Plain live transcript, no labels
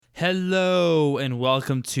Hello and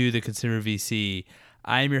welcome to the Consumer VC.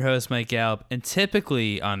 I'm your host, Mike Gallup, and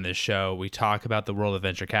typically on this show, we talk about the world of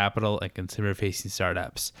venture capital and consumer-facing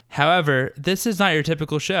startups. However, this is not your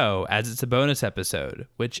typical show, as it's a bonus episode,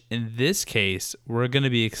 which in this case, we're going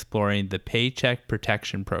to be exploring the Paycheck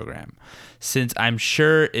Protection Program, since I'm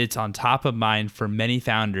sure it's on top of mind for many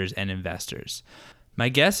founders and investors. My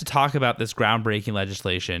guest to talk about this groundbreaking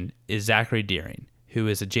legislation is Zachary Deering, who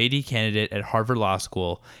is a JD candidate at Harvard Law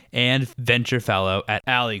School and venture fellow at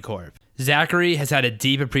AliCorp. Zachary has had a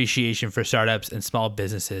deep appreciation for startups and small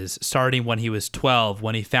businesses, starting when he was 12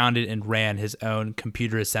 when he founded and ran his own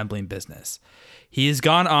computer assembling business. He has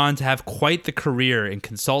gone on to have quite the career in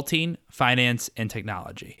consulting, finance, and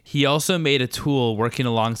technology. He also made a tool working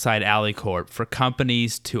alongside AliCorp for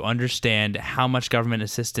companies to understand how much government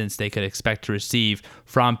assistance they could expect to receive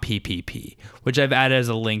from PPP, which I've added as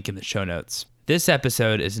a link in the show notes. This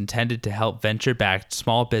episode is intended to help venture-backed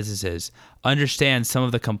small businesses understand some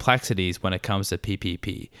of the complexities when it comes to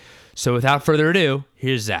PPP. So without further ado,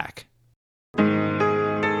 here's Zach.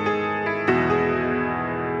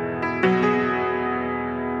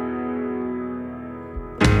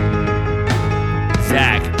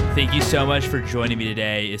 Zach, thank you so much for joining me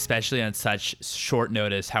today, especially on such short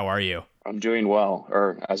notice. How are you? I'm doing well,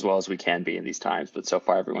 or as well as we can be in these times, but so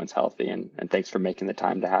far everyone's healthy, and thanks for making the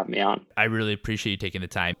time to have me on. I really appreciate you taking the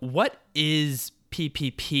time. What is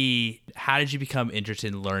PPP? How did you become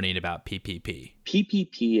interested in learning about PPP?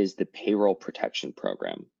 PPP is the Payroll Protection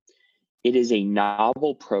Program. It is a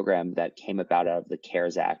novel program that came about out of the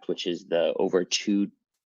CARES Act, which is the over $2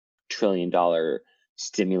 trillion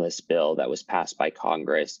stimulus bill that was passed by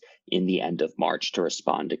Congress in the end of March to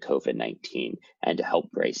respond to COVID-19 and to help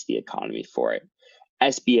brace the economy for it.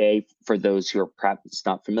 SBA, for those who are perhaps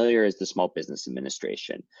not familiar, is the Small Business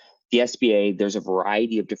Administration. The SBA, there's a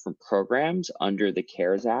variety of different programs under the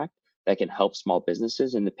CARES Act that can help small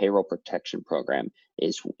businesses, and the Payroll Protection Program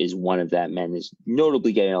is one of them and is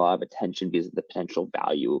notably getting a lot of attention because of the potential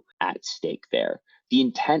value at stake there. The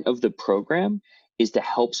intent of the program is to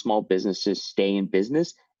help small businesses stay in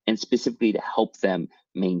business and specifically to help them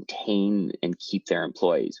maintain and keep their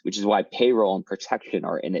employees, which is why payroll and protection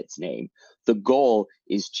are in its name. The goal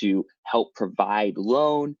is to help provide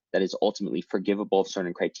loan that is ultimately forgivable if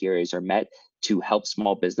certain criteria are met to help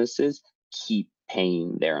small businesses keep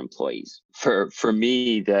paying their employees. For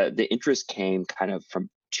me, the interest came kind of from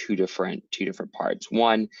two different parts.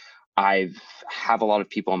 One, I have a lot of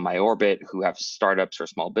people in my orbit who have startups or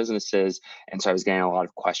small businesses. And so I was getting a lot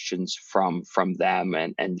of questions from them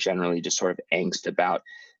and generally just sort of angst about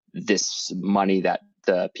this money that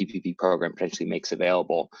the PPP program potentially makes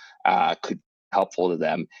available could be helpful to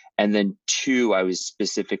them. And then two, I've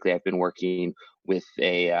been working with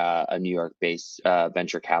a New York-based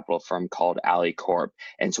venture capital firm called AliCorp.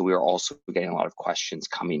 And so we were also getting a lot of questions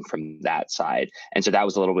coming from that side. And so that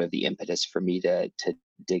was a little bit of the impetus for me to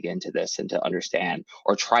dig into this and to understand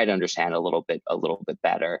or try to understand a little bit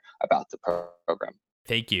better about the program.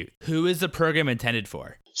 Thank you. Who is the program intended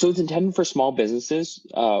for? So it's intended for small businesses,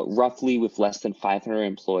 roughly with less than 500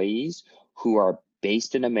 employees who are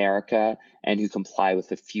based in America and who comply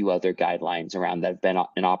with a few other guidelines around that have been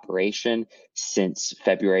in operation since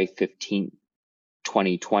February 15,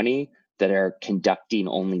 2020, that are conducting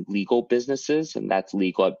only legal businesses, and that's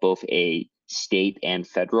legal at both a state and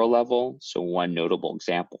federal level. So one notable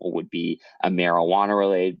example would be a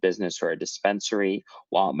marijuana-related business or a dispensary.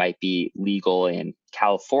 While it might be legal in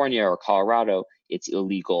California or Colorado, it's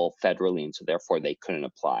illegal federally, and so therefore they couldn't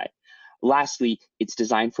apply. Lastly, it's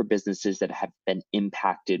designed for businesses that have been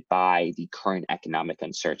impacted by the current economic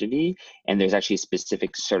uncertainty. And there's actually a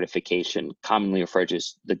specific certification, commonly referred to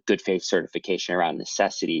as the good faith certification around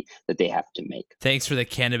necessity, that they have to make. Thanks for the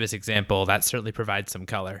cannabis example. That certainly provides some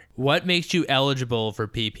color. What makes you eligible for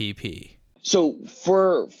PPP? So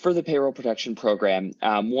for the Payroll Protection Program,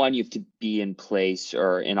 one, you have to be in place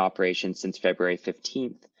or in operation since February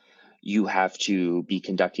 15th. You have to be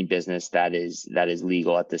conducting business that is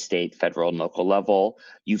legal at the state, federal, and local level.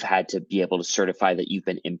 You've had to be able to certify that you've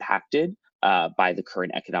been impacted by the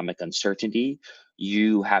current economic uncertainty.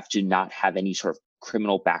 You have to not have any sort of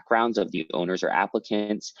criminal backgrounds of the owners or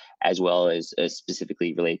applicants, as well as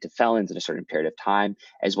specifically related to felons in a certain period of time,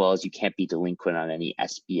 as well as you can't be delinquent on any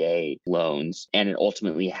SBA loans. And it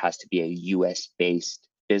ultimately has to be a US-based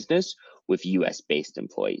business with US-based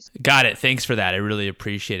employees. Got it. Thanks for that. I really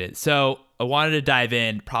appreciate it. So I wanted to dive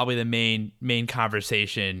in, probably the main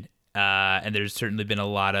conversation, and there's certainly been a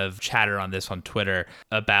lot of chatter on this on Twitter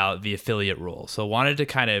about the affiliate rule. So I wanted to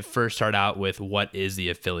kind of first start out with what is the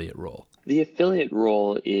affiliate rule? The affiliate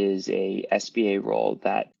rule is a SBA rule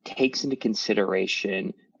that takes into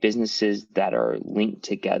consideration businesses that are linked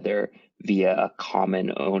together via a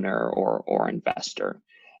common owner or investor.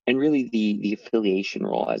 And really the affiliation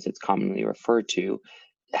rule, as it's commonly referred to,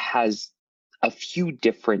 has a few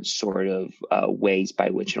different sort of ways by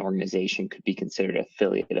which an organization could be considered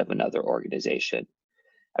affiliate of another organization.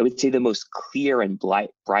 I would say the most clear and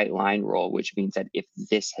bright line rule, which means that if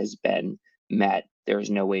this has been met, there is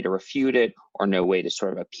no way to refute it or no way to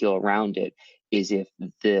sort of appeal around it, is if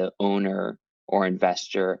the owner or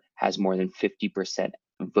investor has more than 50%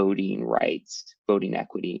 voting rights, voting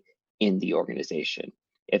equity in the organization.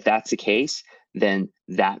 If that's the case, then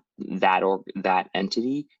that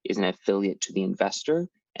entity is an affiliate to the investor,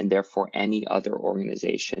 and therefore any other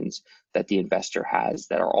organizations that the investor has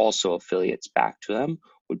that are also affiliates back to them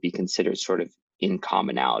would be considered sort of in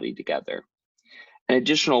commonality together. An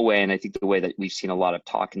additional way, and I think the way that we've seen a lot of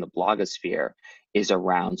talk in the blogosphere, is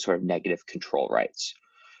around sort of negative control rights.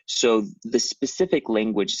 So the specific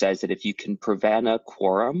language says that if you can prevent a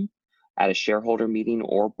quorum at a shareholder meeting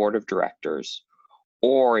or board of directors,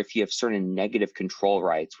 or if you have certain negative control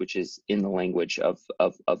rights, which is in the language of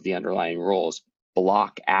the underlying rules,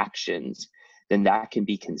 block actions, then that can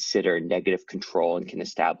be considered negative control and can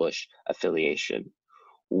establish affiliation.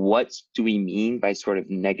 What do we mean by sort of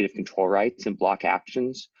negative control rights and block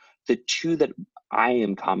actions? The two that I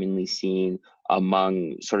am commonly seeing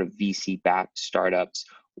among sort of VC-backed startups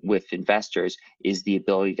with investors is the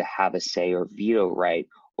ability to have a say or veto right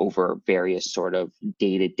over various sort of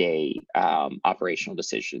day-to-day operational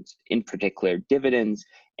decisions, in particular dividends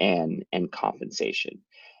and compensation.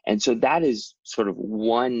 And so that is sort of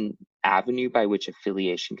one avenue by which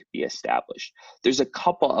affiliation could be established. There's a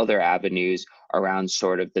couple other avenues around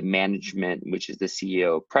sort of the management, which is the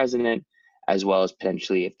CEO, president, as well as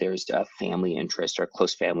potentially if there's a family interest or a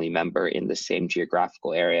close family member in the same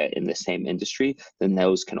geographical area in the same industry, then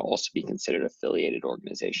those can also be considered affiliated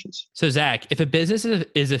organizations. So Zach, if a business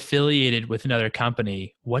is affiliated with another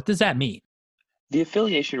company, what does that mean? The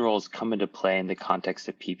affiliation rules come into play in the context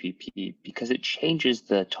of PPP because it changes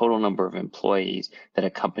the total number of employees that a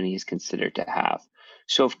company is considered to have.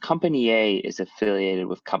 So if company A is affiliated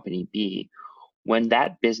with company B, when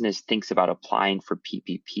that business thinks about applying for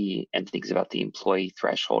PPP and thinks about the employee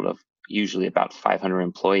threshold of usually about 500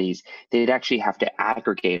 employees, they'd actually have to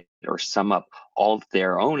aggregate or sum up all of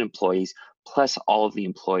their own employees plus all of the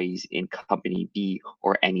employees in company B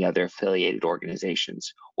or any other affiliated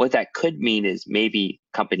organizations. What that could mean is maybe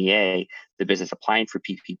company A, the business applying for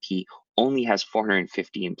PPP, only has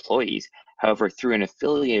 450 employees. However, through an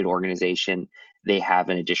affiliated organization, they have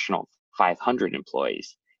an additional 500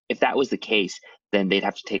 employees. If that was the case, then they'd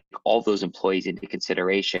have to take all those employees into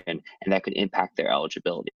consideration, and that could impact their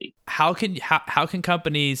eligibility. How can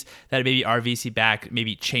companies that maybe are VC backed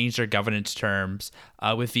maybe change their governance terms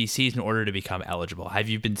with VCs in order to become eligible? Have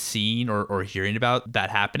you been seeing or hearing about that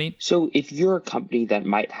happening? So if you're a company that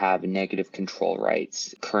might have negative control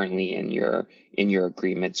rights currently in your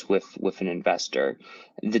agreements with an investor,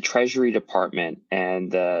 the Treasury Department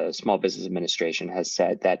and the Small Business Administration has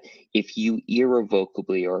said that if you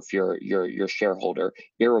irrevocably, or if your shareholder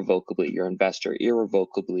irrevocably, your investor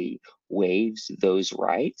irrevocably waives those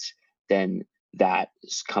rights, then that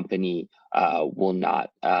company will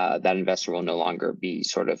not, that investor will no longer be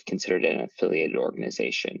sort of considered an affiliated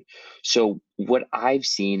organization. So what I've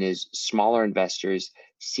seen is smaller investors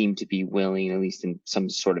seem to be willing, at least in some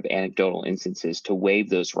sort of anecdotal instances, to waive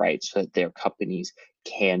those rights so that their companies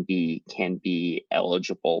can be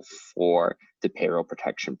eligible for the payroll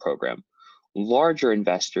protection program. Larger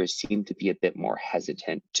investors seem to be a bit more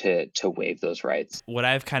hesitant to waive those rights. What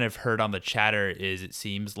I've kind of heard on the chatter is it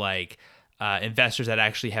seems like investors that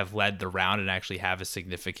actually have led the round and actually have a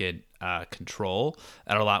significant control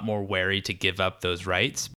are a lot more wary to give up those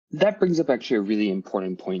rights. That brings up actually a really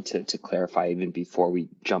important point to clarify even before we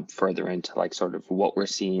jump further into like sort of what we're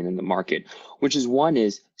seeing in the market, which is one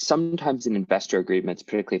is sometimes in investor agreements,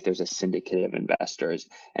 particularly if there's a syndicate of investors,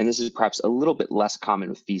 and this is perhaps a little bit less common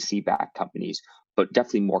with VC-backed companies, but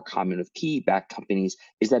definitely more common with PE-backed companies,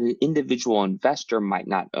 is that an individual investor might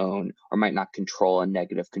not own or might not control a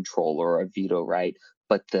negative control or a veto right,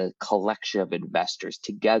 but the collection of investors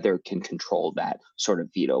together can control that sort of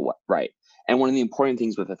veto right. And one of the important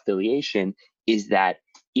things with affiliation is that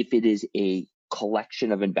if it is a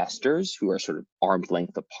collection of investors who are sort of arm's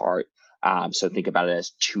length apart, so think about it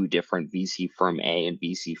as two different VC firm A and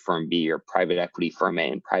VC firm B, or private equity firm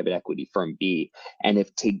A and private equity firm B, and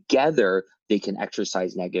if together they can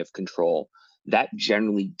exercise negative control, that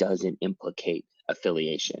generally doesn't implicate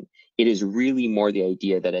affiliation. It is really more the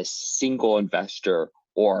idea that a single investor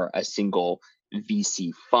or a single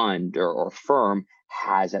VC fund or firm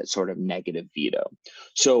has that sort of negative veto.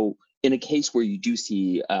 So in a case where you do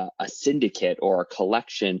see a syndicate or a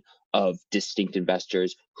collection of distinct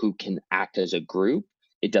investors who can act as a group,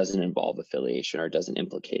 it doesn't involve affiliation or doesn't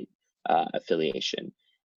implicate affiliation.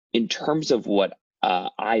 In terms of what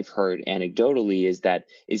I've heard anecdotally is that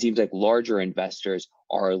it seems like larger investors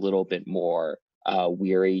are a little bit more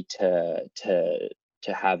weary to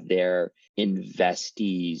have their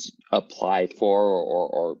investees apply for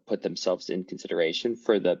or put themselves in consideration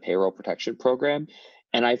for the payroll protection program.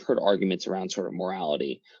 And I've heard arguments around sort of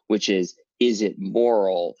morality, which is it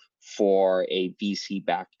moral for a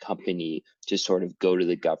VC-backed company to sort of go to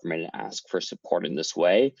the government and ask for support in this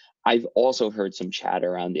way? I've also heard some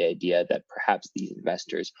chatter around the idea that perhaps these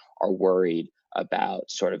investors are worried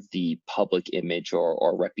about sort of the public image or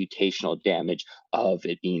reputational damage of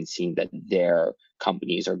it being seen that their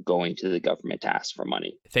companies are going to the government to ask for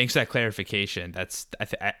money. Thanks for that clarification. I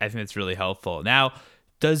think that's really helpful. Now,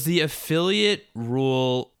 does the affiliate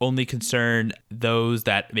rule only concern those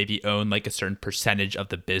that maybe own like a certain percentage of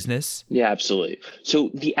the business? Yeah, absolutely.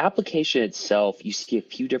 So the application itself, you see a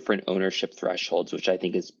few different ownership thresholds, which I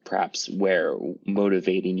think is perhaps where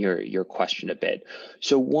motivating your question a bit.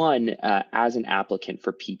 So one, as an applicant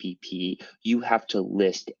for PPP, you have to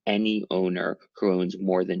list any owner who owns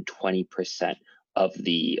more than 20% of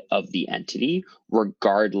the entity,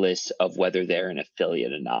 regardless of whether they're an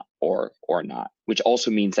affiliate or not. Which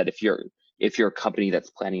also means that if you're a company that's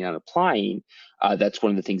planning on applying, that's one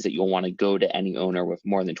of the things that you'll want to go to any owner with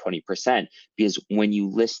more than 20%, because when you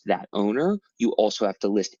list that owner, you also have to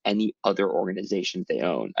list any other organizations they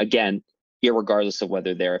own. Again, irregardless of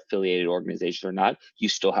whether they're affiliated organization or not, you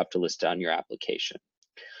still have to list it on your application.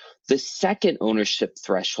 The second ownership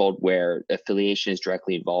threshold where affiliation is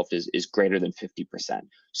directly involved is greater than 50%.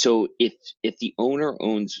 So if the owner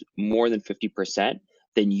owns more than 50%,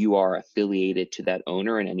 then you are affiliated to that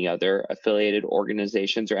owner and any other affiliated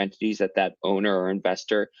organizations or entities that that owner or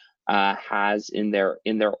investor has in their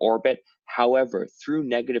orbit. However, through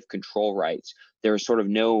negative control rights, there is sort of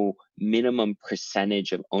no minimum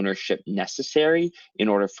percentage of ownership necessary in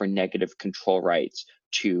order for negative control rights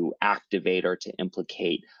to activate or to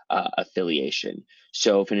implicate affiliation.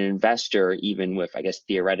 So if an investor, even with, I guess,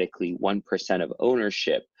 theoretically 1% of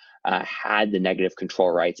ownership, had the negative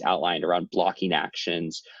control rights outlined around blocking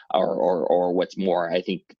actions or what's more, I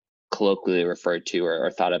think colloquially referred to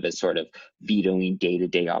or thought of as sort of vetoing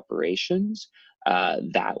day-to-day operations,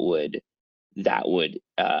 that would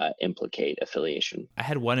implicate affiliation. I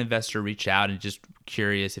had one investor reach out and just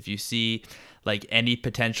curious if you see like any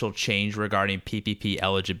potential change regarding PPP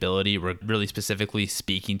eligibility, really specifically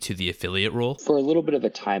speaking to the affiliate rule. For a little bit of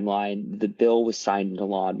a timeline, the bill was signed into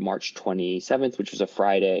law on March 27th, which was a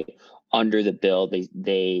Friday. Under the bill,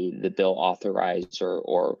 the bill authorized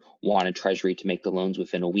or wanted Treasury to make the loans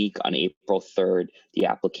within a week. On April 3rd, the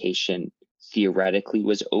application theoretically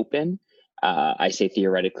was open. I say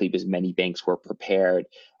theoretically because many banks were prepared.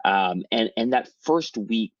 And that first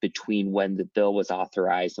week between when the bill was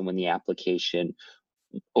authorized and when the application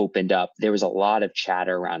opened up, there was a lot of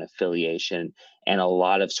chatter around affiliation and a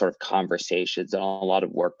lot of sort of conversations and a lot of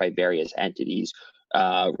work by various entities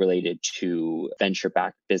related to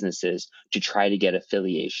venture-backed businesses to try to get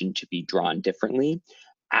affiliation to be drawn differently.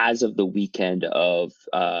 As of the weekend of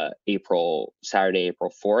Saturday,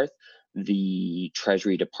 April 4th, the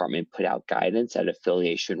Treasury Department put out guidance that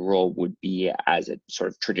affiliation rule would be as it sort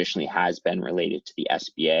of traditionally has been related to the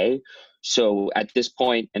SBA. So at this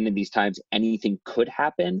point and in these times, anything could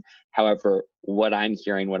happen. However, what I'm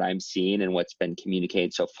hearing, what I'm seeing, and what's been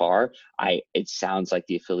communicated so far, it sounds like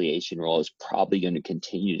the affiliation rule is probably going to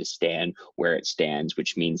continue to stand where it stands,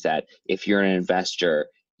 which means that if you're an investor,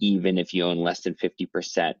 even if you own less than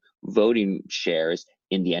 50% voting shares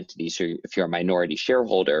in the entity, so if you're a minority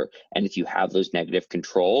shareholder, and if you have those negative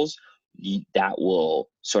controls, that will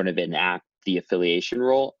sort of enact the affiliation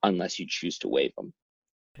rule unless you choose to waive them.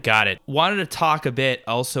 Got it. Wanted to talk a bit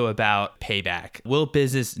also about payback. Will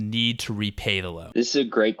business need to repay the loan? This is a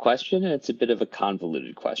great question, and it's a bit of a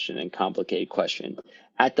convoluted question and complicated question.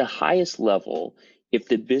 At the highest level, if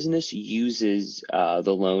the business uses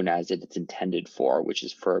the loan as it's intended for, which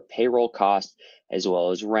is for payroll costs, as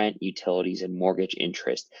well as rent, utilities, and mortgage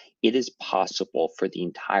interest, it is possible for the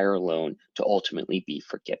entire loan to ultimately be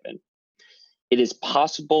forgiven. It is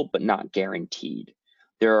possible, but not guaranteed.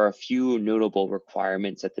 There are a few notable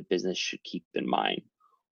requirements that the business should keep in mind.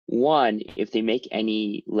 One, if they make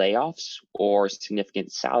any layoffs or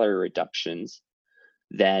significant salary reductions,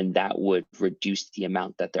 then that would reduce the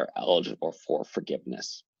amount that they're eligible for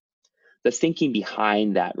forgiveness. The thinking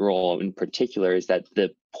behind that rule in particular is that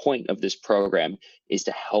the point of this program is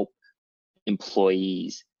to help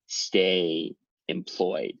employees stay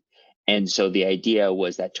employed. And so the idea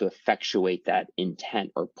was that to effectuate that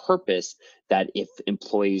intent or purpose, that if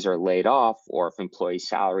employees are laid off or if employee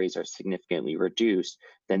salaries are significantly reduced,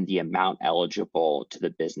 then the amount eligible to the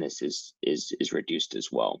business is reduced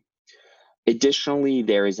as well. Additionally,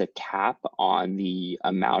 there is a cap on the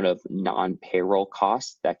amount of non-payroll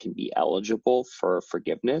costs that can be eligible for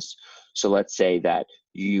forgiveness. So let's say that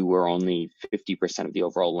you were only 50% of the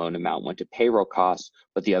overall loan amount went to payroll costs,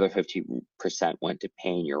 but the other 50% went to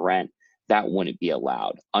paying your rent. That wouldn't be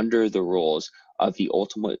allowed under the rules of the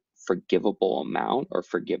ultimate forgivable amount or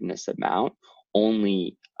forgiveness amount.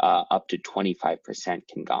 Only up to 25%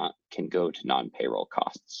 can go to non-payroll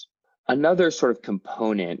costs. Another sort of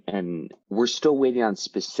component, and we're still waiting on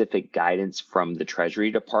specific guidance from the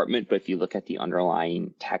Treasury Department, but if you look at the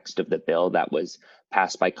underlying text of the bill that was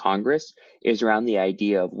passed by Congress, is around the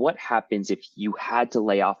idea of what happens if you had to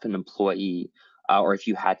lay off an employee or if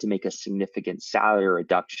you had to make a significant salary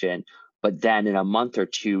reduction, but then in a month or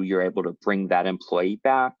two, you're able to bring that employee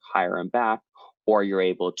back, hire them back, or you're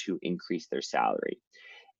able to increase their salary.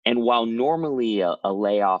 And while normally a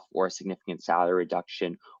layoff or a significant salary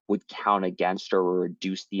reduction would count against or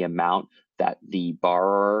reduce the amount that the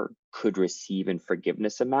borrower could receive in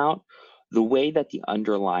forgiveness amount, the way that the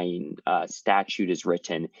underlying statute is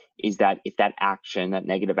written is that if that action, that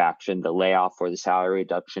negative action, the layoff or the salary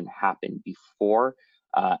reduction happened before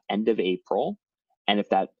end of April, and if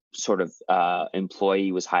that sort of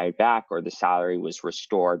employee was hired back or the salary was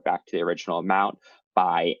restored back to the original amount,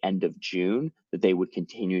 by end of June, that they would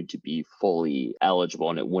continue to be fully eligible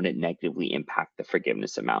and it wouldn't negatively impact the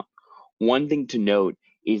forgiveness amount. One thing to note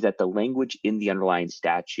is that the language in the underlying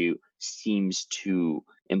statute seems to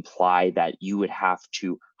imply that you would have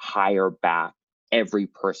to hire back every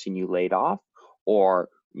person you laid off or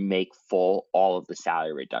make full all of the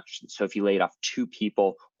salary reductions. So if you laid off two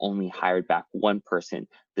people, only hired back one person,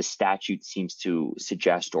 the statute seems to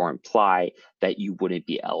suggest or imply that you wouldn't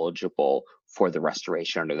be eligible for the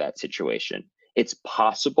restoration under that situation. It's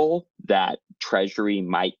possible that Treasury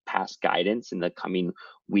might pass guidance in the coming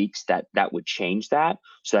weeks that would change that.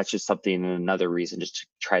 So that's just something, and another reason just to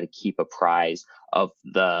try to keep apprised of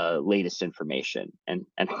the latest information. And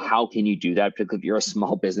how can you do that, particularly if you're a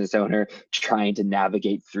small business owner trying to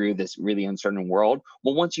navigate through this really uncertain world?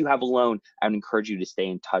 Well, once you have a loan, I would encourage you to stay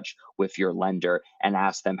in touch with your lender and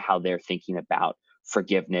ask them how they're thinking about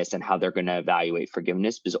forgiveness and how they're going to evaluate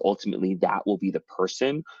forgiveness, because ultimately that will be the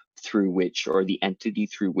person through which, or the entity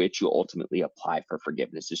through which you ultimately apply for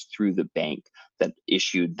forgiveness, is through the bank that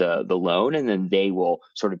issued the loan, and then they will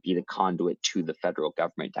sort of be the conduit to the federal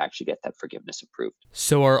government to actually get that forgiveness approved.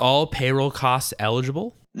 So are all payroll costs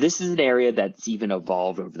eligible? This is an area that's even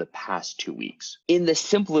evolved over the past 2 weeks. In the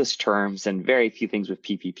simplest terms, and very few things with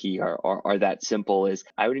PPP are that simple, is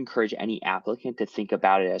I would encourage any applicant to think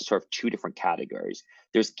about it as sort of two different categories.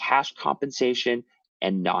 There's cash compensation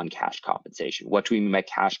and non-cash compensation. What do we mean by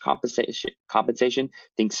cash compensation?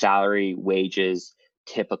 Think salary, wages,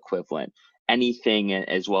 tip equivalent, anything,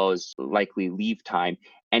 as well as likely leave time,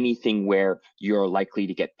 anything where you're likely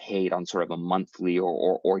to get paid on sort of a monthly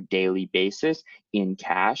or daily basis in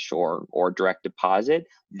cash or direct deposit.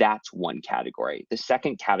 That's one category. The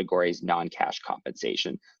second category is non-cash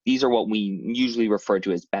compensation. These are what we usually refer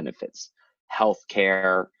to as benefits: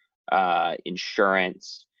 healthcare,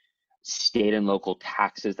 insurance, state and local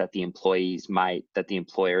taxes that the employers might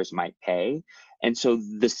pay. And so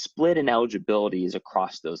the split in eligibility is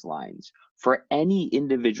across those lines. For any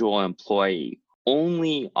individual employee,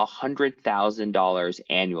 only $100,000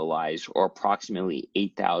 annualized, or approximately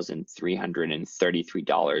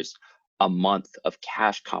 $8,333 a month of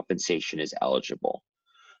cash compensation is eligible.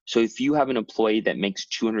 So if you have an employee that makes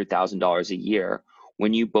 $200,000 a year,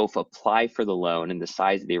 when you both apply for the loan and the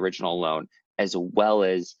size of the original loan, as well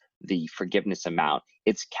as the forgiveness amount,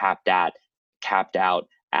 it's capped out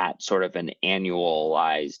at sort of an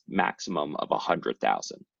annualized maximum of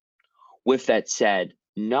 100,000. With that said,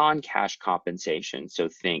 non-cash compensation, so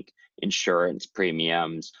think insurance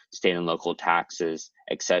premiums, state and local taxes,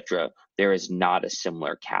 etc., there is not a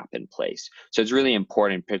similar cap in place. So it's really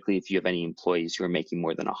important, particularly if you have any employees who are making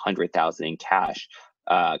more than 100,000 in cash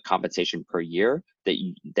compensation per year,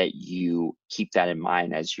 that you keep that in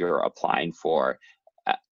mind as you're applying for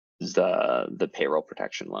the payroll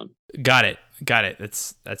protection loan. Got it. Got it.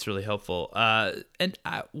 That's really helpful. And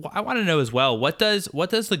I want to know as well, what does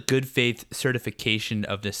the good faith certification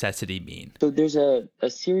of necessity mean? So there's a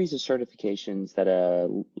series of certifications that a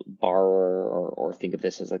borrower, or think of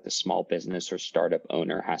this as like the small business or startup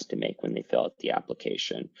owner, has to make when they fill out the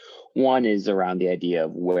application. One is around the idea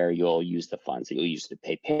of where you'll use the funds that you'll use to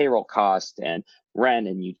pay payroll costs and rent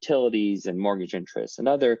and utilities and mortgage interest.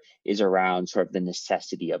 Another is around sort of the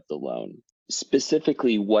necessity of the loan.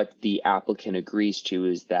 Specifically, what the applicant agrees to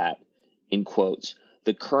is that, in quotes,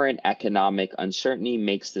 the current economic uncertainty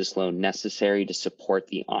makes this loan necessary to support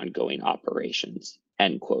the ongoing operations,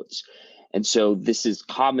 end quotes. And so this is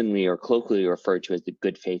commonly or colloquially referred to as the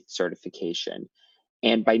good faith certification.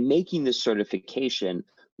 And by making this certification,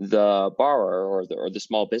 the borrower or the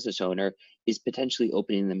small business owner is potentially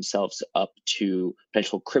opening themselves up to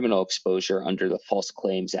potential criminal exposure under the False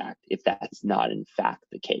Claims Act if that's not in fact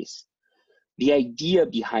the case. The idea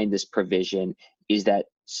behind this provision is that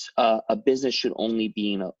a business should only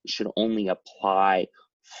apply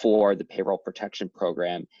for the payroll protection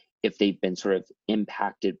program if they've been sort of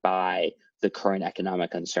impacted by the current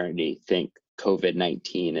economic uncertainty. Think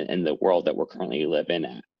COVID-19 and the world that we're currently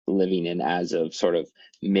living in as of sort of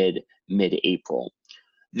mid-April.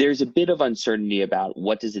 There's a bit of uncertainty about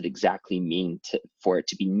what does it exactly mean for it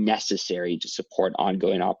to be necessary to support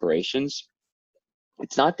ongoing operations.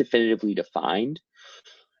 It's not definitively defined.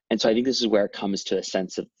 And so I think this is where it comes to a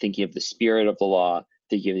sense of thinking of the spirit of the law,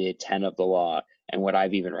 thinking of the intent of the law, and what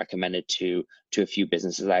I've even recommended to a few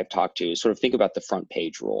businesses I've talked to, sort of think about the front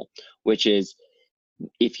page rule, which is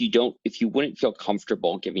if you wouldn't feel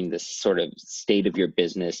comfortable giving this sort of state of your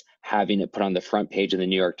business, having it put on the front page of the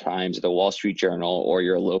New York Times or the Wall Street Journal or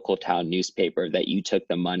your local town newspaper that you took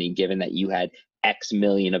the money, given that you had X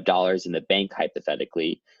million of dollars in the bank,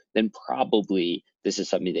 hypothetically, then probably this is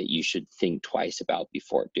something that you should think twice about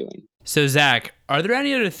before doing. So, Zach, are there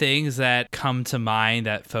any other things that come to mind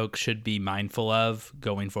that folks should be mindful of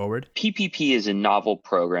going forward? PPP is a novel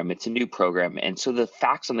program. It's a new program. And so the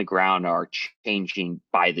facts on the ground are changing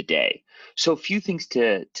by the day. So a few things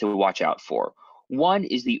to watch out for. One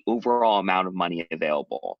is the overall amount of money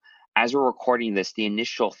available. As we're recording this, the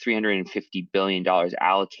initial $350 billion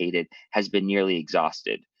allocated has been nearly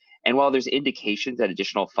exhausted. And while there's indications that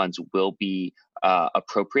additional funds will be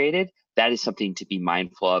appropriated, that is something to be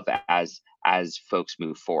mindful of as folks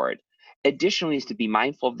move forward. Additionally, is to be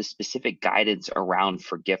mindful of the specific guidance around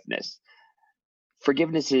forgiveness.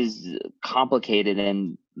 Forgiveness is complicated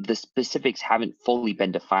and the specifics haven't fully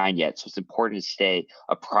been defined yet, so it's important to stay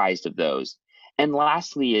apprised of those. And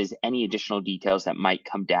lastly is any additional details that might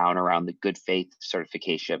come down around the good faith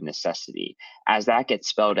certification of necessity. As that gets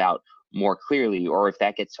spelled out more clearly, or if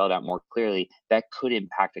that gets spelled out more clearly, that could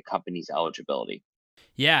impact a company's eligibility.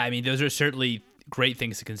 Yeah, I mean, those are certainly great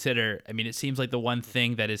things to consider. I mean, it seems like the one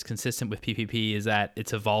thing that is consistent with PPP is that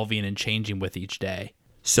it's evolving and changing with each day.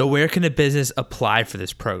 So where can a business apply for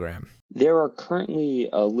this program? There are currently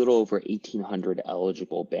a little over 1,800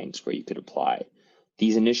 eligible banks where you could apply.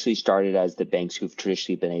 These initially started as the banks who've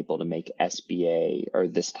traditionally been able to make SBA or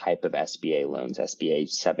this type of SBA loans, SBA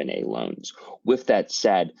 7A loans. With that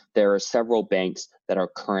said, there are several banks that are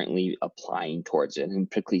currently applying towards it, and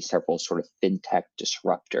particularly several sort of fintech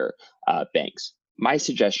disruptor banks. My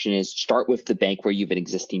suggestion is start with the bank where you have an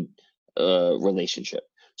existing relationship.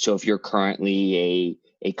 So if you're currently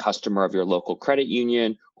a customer of your local credit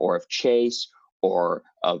union or of Chase or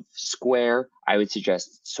of Square, I would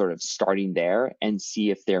suggest sort of starting there and see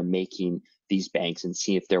if they're making these banks and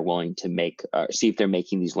see if they're willing to see if they're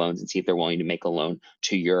making these loans and see if they're willing to make a loan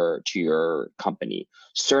to your company.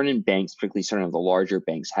 Certain banks, particularly certain of the larger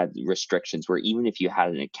banks, had restrictions where even if you had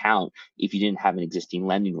an account, if you didn't have an existing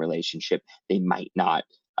lending relationship, they might not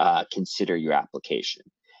consider your application.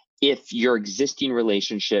 If your existing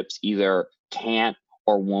relationships either can't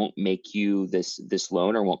or won't make you this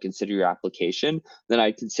loan or won't consider your application, then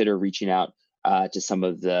I'd consider reaching out to some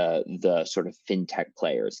of the sort of fintech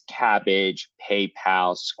players, Cabbage,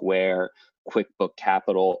 PayPal, Square, QuickBook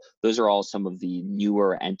Capital. Those are all some of the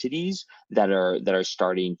newer entities that are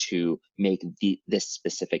starting to make this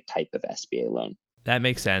specific type of SBA loan. That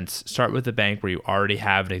makes sense. Start with the bank where you already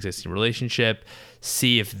have an existing relationship,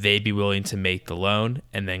 see if they'd be willing to make the loan,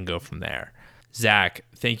 and then go from there. Zach,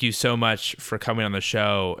 thank you so much for coming on the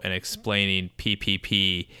show and explaining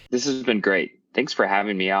PPP. This has been great. Thanks for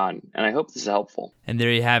having me on, and I hope this is helpful. And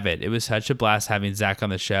there you have it. It was such a blast having Zach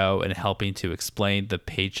on the show and helping to explain the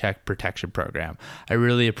Paycheck Protection Program. I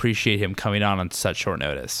really appreciate him coming on such short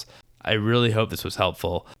notice. I really hope this was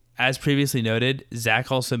helpful. As previously noted,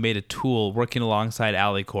 Zach also made a tool working alongside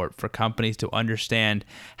AliCorp for companies to understand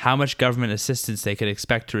how much government assistance they could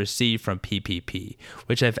expect to receive from PPP,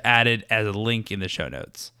 which I've added as a link in the show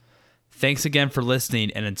notes. Thanks again for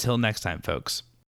listening, and until next time, folks.